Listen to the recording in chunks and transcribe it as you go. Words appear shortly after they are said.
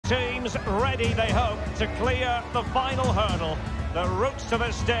teams ready, they hope, to clear the final hurdle. The routes to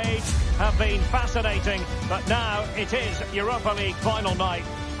this stage have been fascinating, but now it is Europa League final night,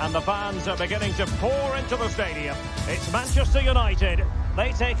 and the fans are beginning to pour into the stadium. It's Manchester United.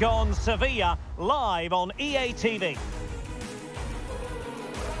 They take on Sevilla live on EA TV.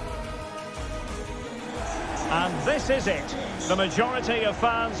 And this is it. The majority of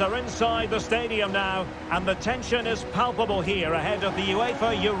fans are inside the stadium now, and the tension is palpable here ahead of the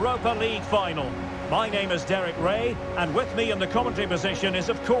UEFA Europa League final. My name is Derek Ray, and with me in the commentary position is,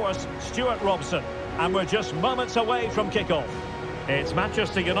 of course, Stuart Robson. And we're just moments away from kickoff. It's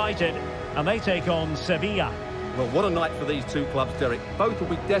Manchester United, and they take on Sevilla. Well, what a night for these two clubs, Derek. Both will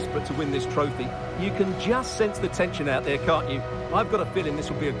be desperate to win this trophy. You can just sense the tension out there, can't you? I've got a feeling this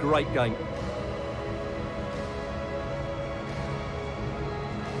will be a great game.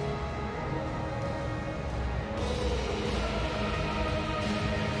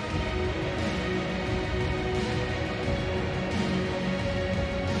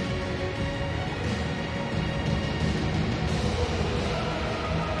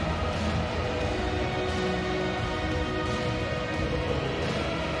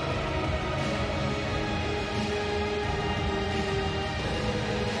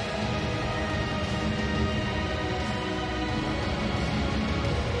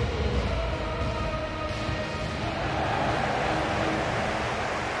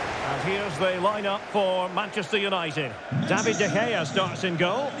 Here's the lineup for Manchester United. David De Gea starts in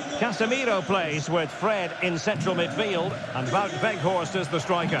goal. Casemiro plays with Fred in central midfield. And Wout Weghorst is the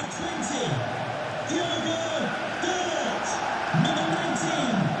striker.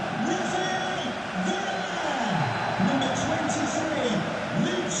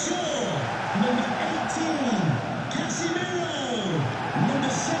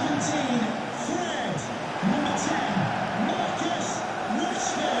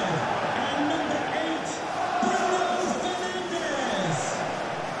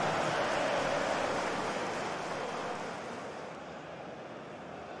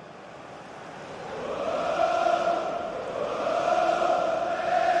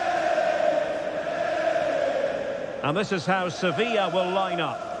 And this is how Sevilla will line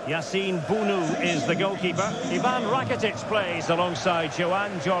up. Yassine Bounou is the goalkeeper. Ivan Rakitic plays alongside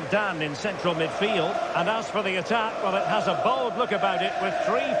Joan Jordan in central midfield. And as for the attack, well, it has a bold look about it with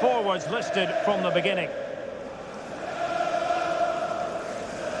three forwards listed from the beginning.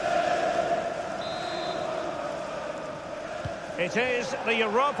 It is the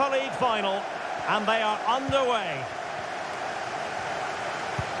Europa League final, and they are underway.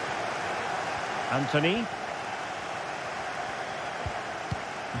 Anthony.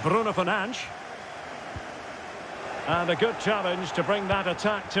 Bruno Fernandes. And a good challenge to bring that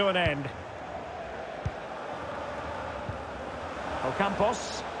attack to an end.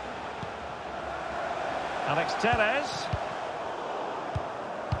 Ocampos. Alex Telles.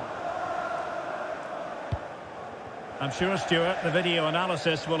 I'm sure, Stuart, the video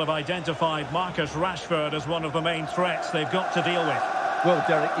analysis will have identified Marcus Rashford as one of the main threats they've got to deal with. Well,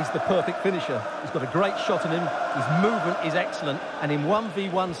 Derek, he's the perfect finisher. He's got a great shot in him, his movement is excellent, and in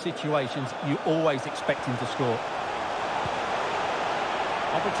 1v1 situations, you always expect him to score.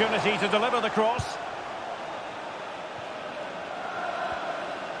 Opportunity to deliver the cross.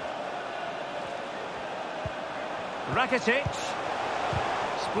 Rakitic.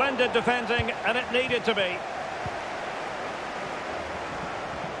 Splendid defending, and it needed to be.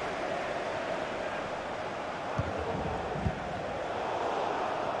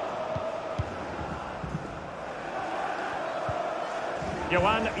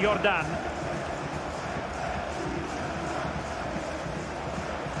 Joan Jordan.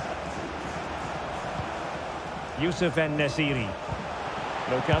 Youssef En-Nesyri.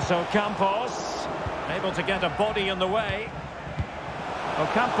 Lucas Ocampos. Able to get a body in the way.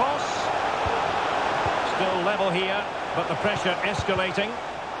 Ocampos. Still level here, but the pressure escalating.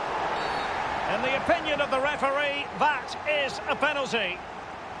 In the opinion of the referee, that is a penalty.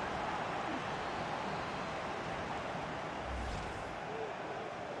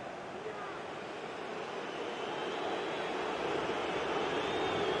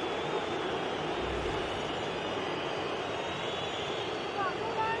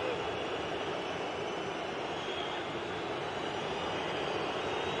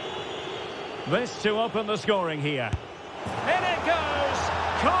 This to open the scoring here. In it goes!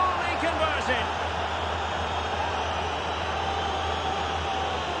 Coolly converted!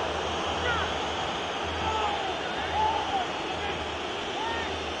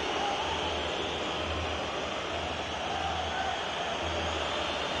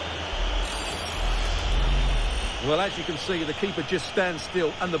 Well, as you can see, the keeper just stands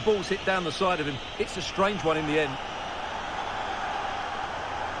still and the ball's hit down the side of him. It's a strange one in the end.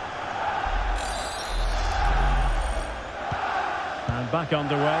 And back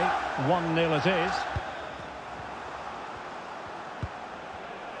underway. 1-0 it is.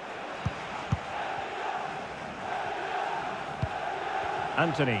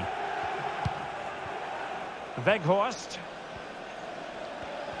 Anthony. Weghorst.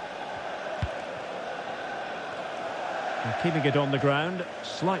 Keeping it on the ground.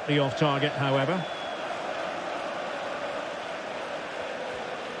 Slightly off target, however.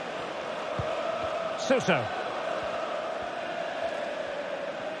 Suso.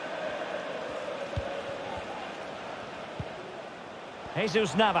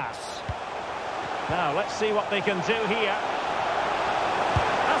 Jesus Navas. Now, let's see what they can do here.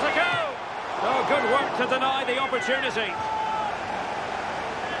 Has a go! Oh, good work to deny the opportunity.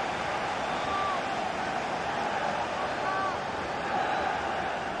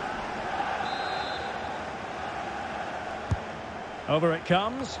 Over it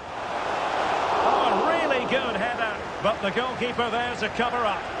comes. Oh, really good header. But the goalkeeper there's a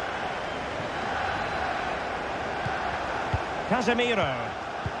cover-up. Casemiro.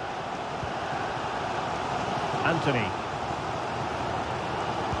 Anthony.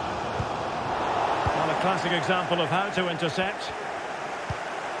 Well, a classic example of how to intercept.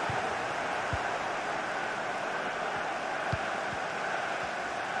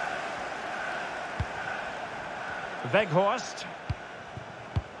 Weghorst.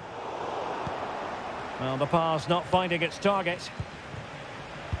 Well, the pass not finding its target.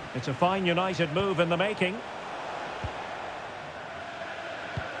 It's a fine United move in the making.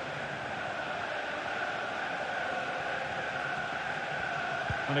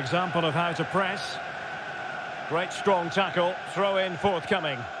 An example of how to press. Great strong tackle. Throw in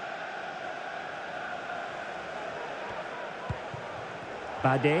forthcoming.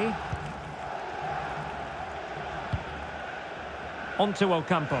 Bade. Onto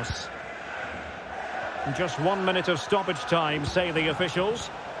Ocampos. Just 1 minute of stoppage time, say the officials.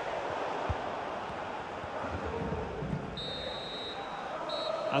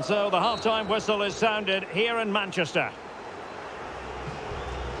 And so the half-time whistle is sounded here in Manchester.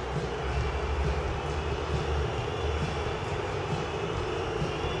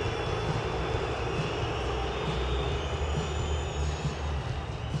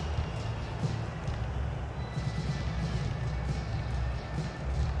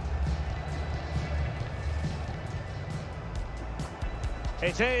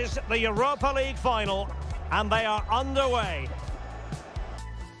 It is the Europa League final, and they are underway.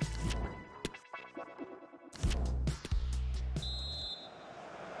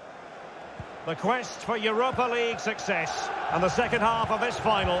 The quest for Europa League success, and the second half of this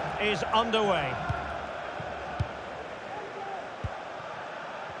final is underway.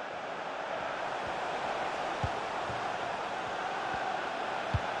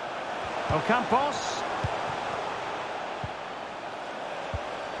 Ocampos.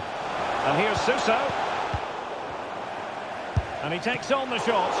 And here's Suso. And he takes on the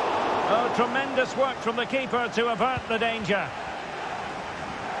shot. Oh, tremendous work from the keeper to avert the danger.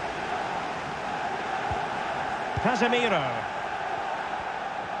 Casemiro.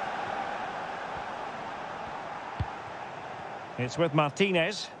 It's with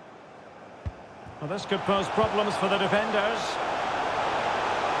Martinez. Well, this could pose problems for the defenders.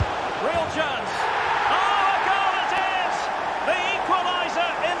 Real chance. Oh, a goal it is! The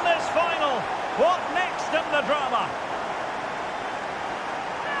equaliser in this final. What next in the drama?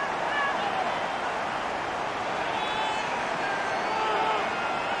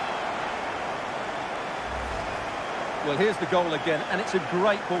 Well, here's the goal again, and it's a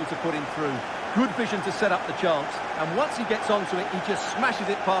great ball to put him through. Good vision to set up the chance, and once he gets onto it, he just smashes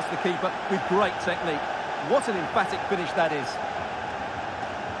it past the keeper with great technique. What an emphatic finish that is.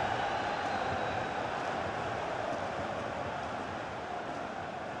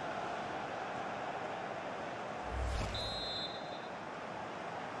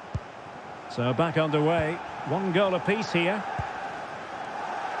 So back underway. 1 goal apiece here.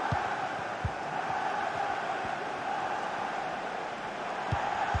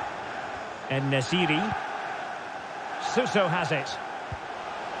 En-Nesyri. Suso has it.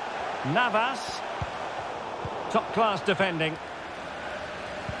 Navas. Top-class defending.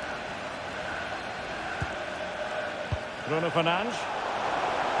 Bruno Fernandes.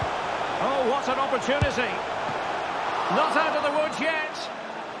 Oh, what an opportunity. Not out of the woods yet.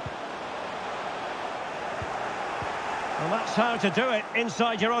 Well, that's how to do it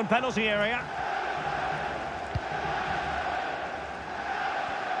inside your own penalty area.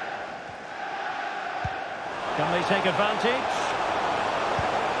 Can they take advantage?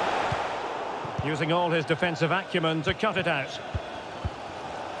 Using all his defensive acumen to cut it out.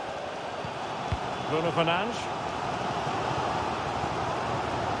 Bruno Fernandes.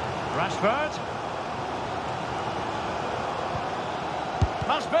 Rashford.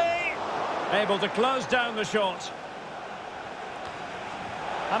 Must be! Able to close down the shot.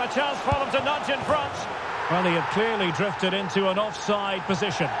 And a chance for them to nudge in front. Well, he had clearly drifted into an offside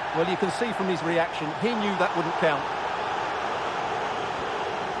position. Well, you can see from his reaction, he knew that wouldn't count.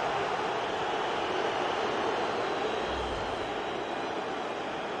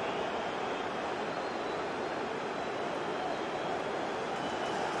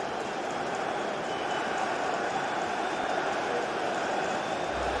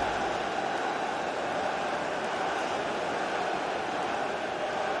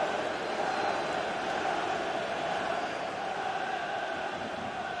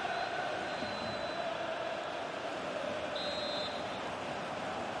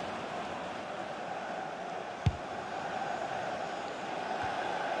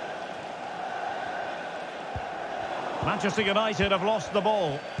 Manchester United have lost the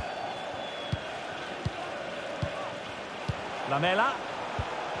ball. Lamela.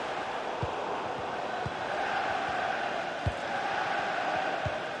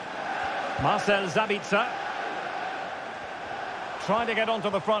 Marcel Sabitzer. Trying to get onto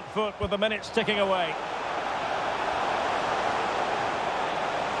the front foot with the minutes ticking away.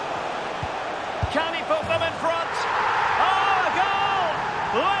 Can he put them in front? Oh, a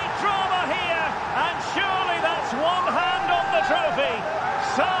goal! Late drama here, and surely that's one hand on the trophy.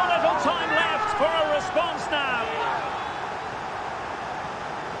 So little time left for a response now.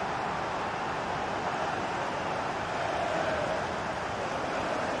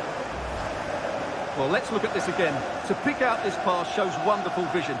 Well, let's look at this again. To pick out this pass shows wonderful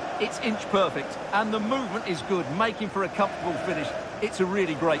vision. It's inch perfect, and the movement is good, making for a comfortable finish. It's a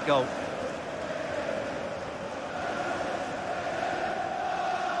really great goal.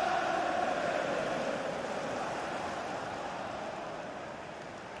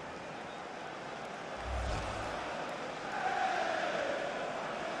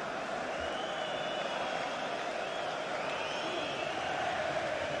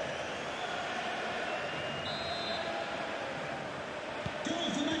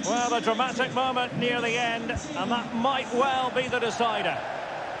 Well, a dramatic moment near the end, and that might well be the decider.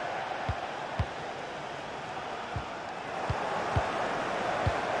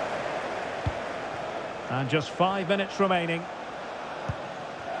 And just 5 minutes remaining.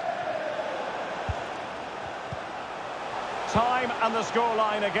 Time and the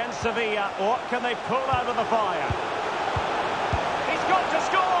scoreline against Sevilla. What can they pull out of the fire? He's got to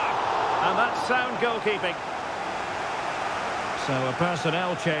score! And that's sound goalkeeping. So a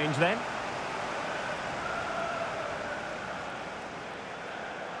personnel change then.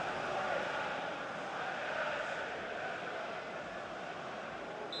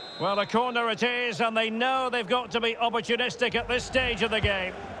 Well, a corner it is, and they know they've got to be opportunistic at this stage of the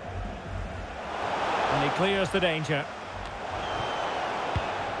game. And he clears the danger.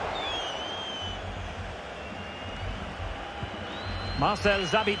 Marcel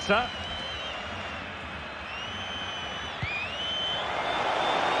Sabitzer.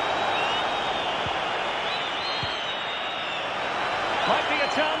 Might be a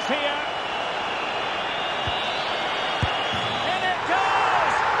chance here. In it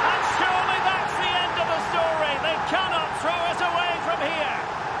goes! And surely that's the end of the story. They cannot throw us away from here.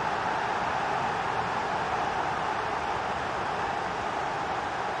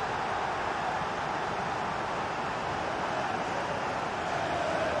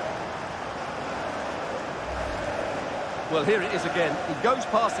 Well, here it is again. He goes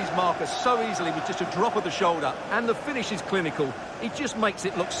past his marker so easily with just a drop of the shoulder, and the finish is clinical. He just makes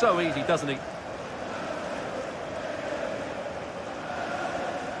it look so easy, doesn't he?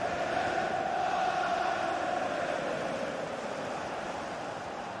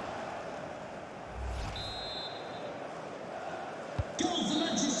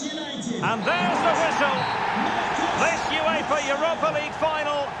 And there's the whistle. This UEFA Europa League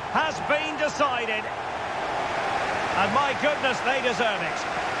final has been decided. And my goodness, they deserve it.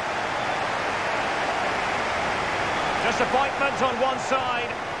 Disappointment on one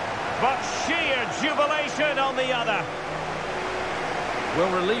side, but sheer jubilation on the other.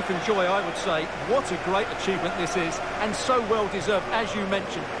 Well, relief and joy, I would say. What a great achievement this is, and so well deserved, as you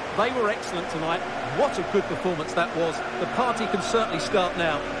mentioned. They were excellent tonight. What a good performance that was. The party can certainly start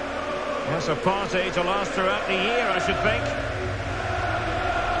now. Yes, a party to last throughout the year, I should think.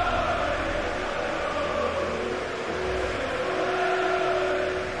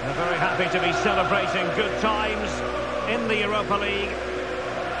 They're very happy to be celebrating good times in the Europa League.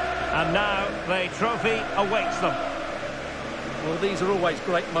 And now the trophy awaits them. Well, these are always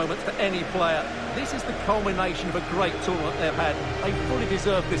great moments for any player. This is the culmination of a great tournament they've had. They fully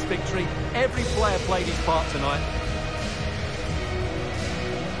deserve this victory. Every player played his part tonight.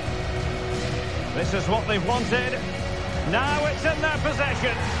 This is what they've wanted. Now it's in their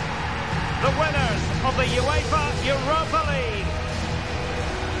possession. The winners of the UEFA Europa League.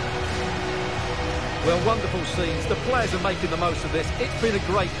 Well, wonderful scenes. The players are making the most of this. It's been a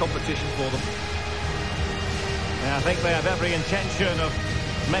great competition for them. Yeah, I think they have every intention of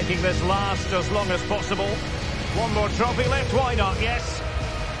making this last as long as possible. One more trophy left, why not? Yes.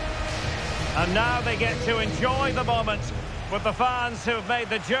 And now they get to enjoy the moment with the fans who have made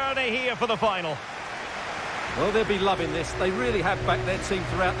the journey here for the final. Well, they'll be loving this. They really have backed their team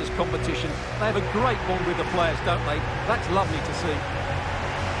throughout this competition. They have a great bond with the players, don't they? That's lovely to see.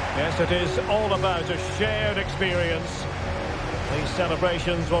 Yes, it is all about a shared experience. These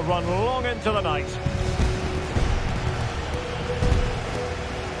celebrations will run long into the night.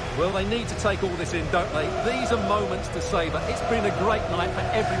 Well, they need to take all this in, don't they? These are moments to savour. It's been a great night for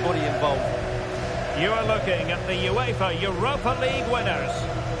everybody involved. You are looking at the UEFA Europa League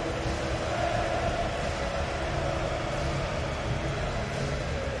winners.